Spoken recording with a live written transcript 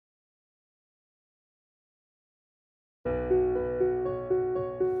I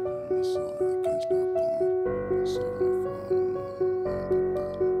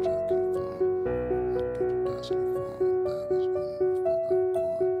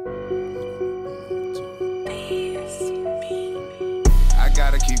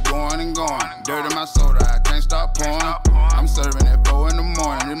gotta keep going and going. Dirt in my soda, I can't stop pouring. I'm serving at 4 in the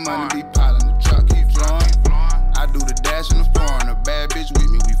morning. The money be piling, the truck keep flowing. I do the dash in the foreign. A bad bitch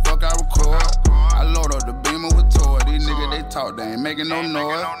with me, we fuck, I record. I load up the beamer with toy. These niggas, they talk, they ain't making no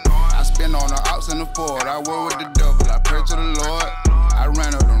noise. I spin on the ops and the Ford. I work with the devil, I pray to the Lord. I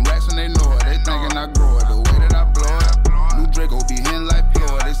ran up them racks and they know it. They thinking I grow it, the way that I blow it. New Draco be hitting like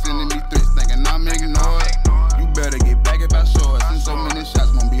Floyd. They sending me threats, thinking I'm ignored. You better get back if I show it. Since so many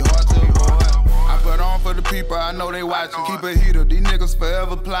shots gon' be hard to avoid. I put on for the people, I know they watching. Keep a heater, these niggas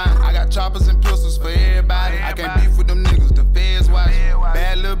forever plotting. I got choppers and pistols for everybody. I can't beef with them niggas, the feds watching.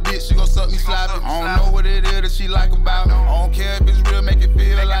 Bad little bitch, she gon' suck me sloppy. I don't know what it is that she like about me. I don't care if it's real, make it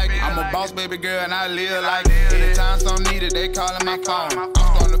feel like it. I'm a boss baby girl and I live like it. Anytime some needed, they calling my phone. I'm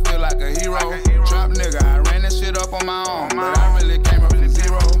starting to feel like a hero. Trap nigga, I ran that shit up on my own, but I really came up from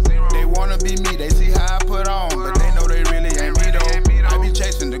zero. They wanna be me, they see how I put on, but they know they really ain't me though. I be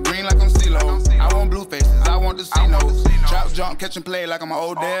chasing the green like I'm CeeLo. I want blue faces, I want the C-notes. Trap jump, catch and play like I'm an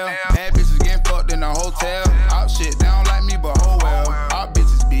Odell. Bad bitches getting fucked in a hotel. Op shit, they don't like me, but oh well. Op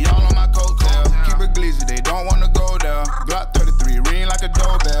bitches be all on my coattail. Keep it glizzy, they don't wanna go there. Glock 33, ring like a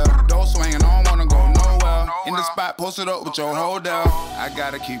doorbell. Door swinging, I don't wanna go nowhere. In the spot, posted up with your whole down. I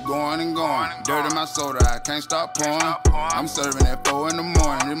gotta keep going and going. Dirt in my soda, I can't stop pouring. I'm serving at 4 in the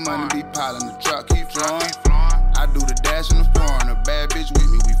morning. The money be piling, the truck keep flowing. I do the dash in the foreign. A bad bitch with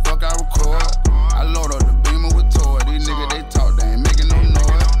me, we fuck, I record. I load up the beamer with toy. These niggas, they talk, they ain't making no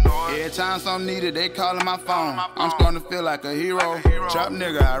noise. Every time something needed, they calling my phone. I'm starting to feel like a hero. Trap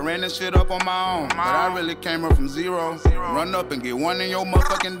nigga, I ran this shit up on my own, but I really came up from zero. Run up and get one in your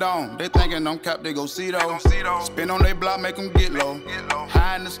motherfucking dome. They thinking I'm capped, they go see though. Spin on they block, make them get low.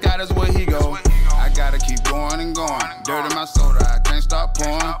 High in the sky, that's where he go. I gotta keep going and going. Dirt in my soda, I can't stop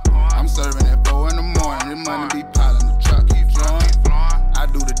pouring. I'm serving at 4 in the morning. The money be piling, the truck keep flowing. I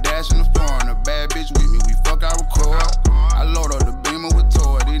do the dash in the foreign. A bad bitch with me, we fuck, I record. I load up the beamer with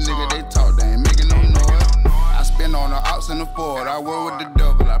toy. These niggas, they talk, they ain't making no noise. I spin on the ops and the Ford. I work with the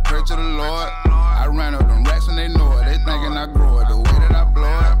devil, I pray to the Lord. I ran up them racks and they know it. They thinking I grow it, the way that I blow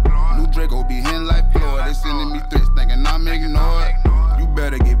it. New Draco be hitting like Floyd. They sending me threats, thinking I'm ignored. You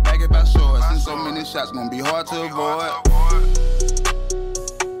better get back if I show it. Since so many shots gon' be hard to avoid.